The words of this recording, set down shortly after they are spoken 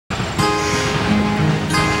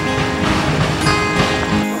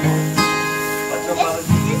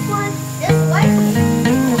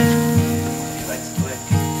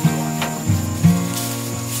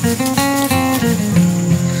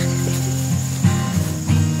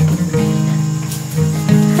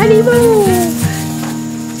Haribo!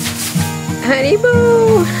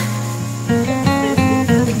 Haribo!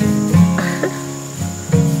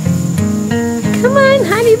 Come on,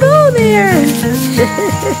 Haribo there!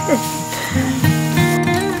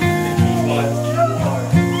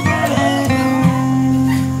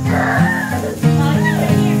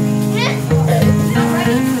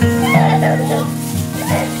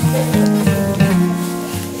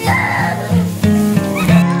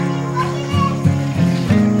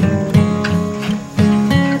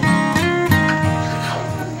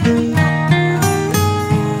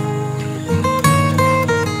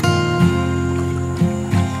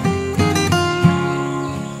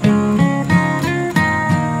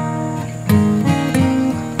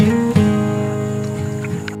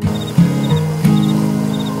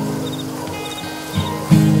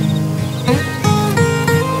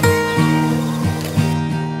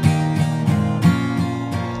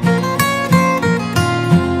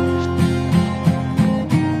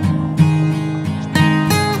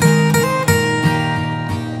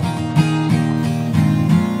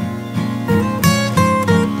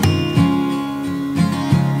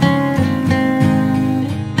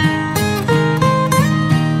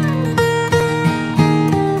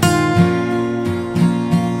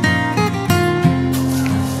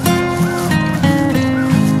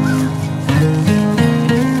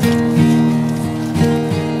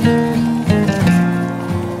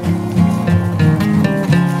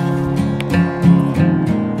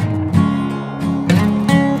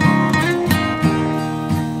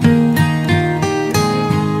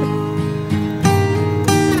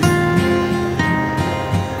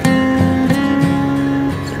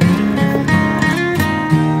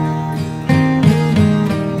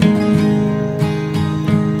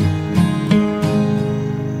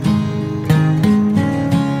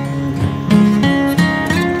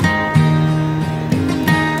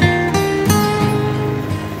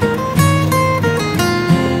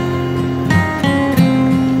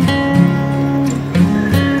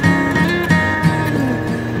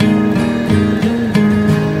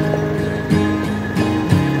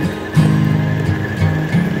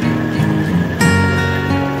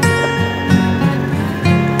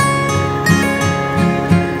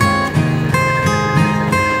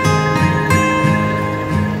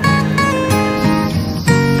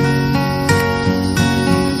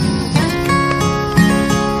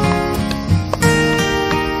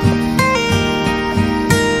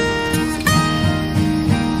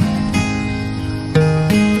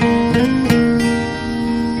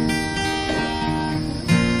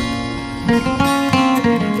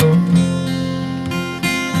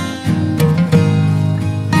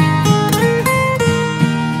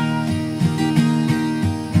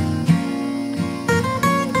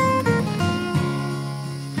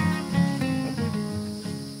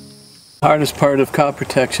 The hardest part of cow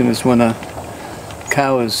protection is when a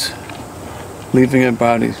cow is leaving her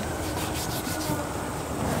body.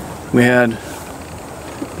 We had,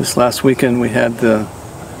 this last weekend, we had the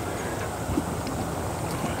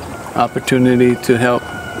opportunity to help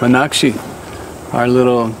Meenakshi, our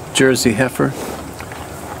little Jersey heifer,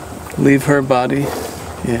 leave her body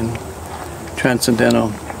in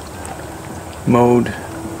transcendental mode.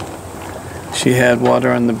 She had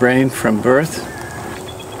water on the brain from birth.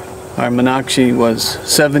 Our Meenakshi was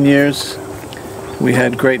 7 years. We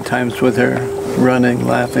had great times with her, running,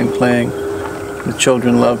 laughing, playing. The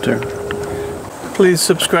children loved her. Please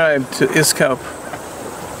subscribe to ISCOWP.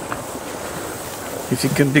 If you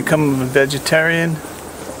can become a vegetarian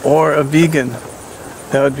or a vegan,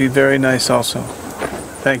 that would be very nice also.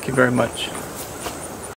 Thank you very much.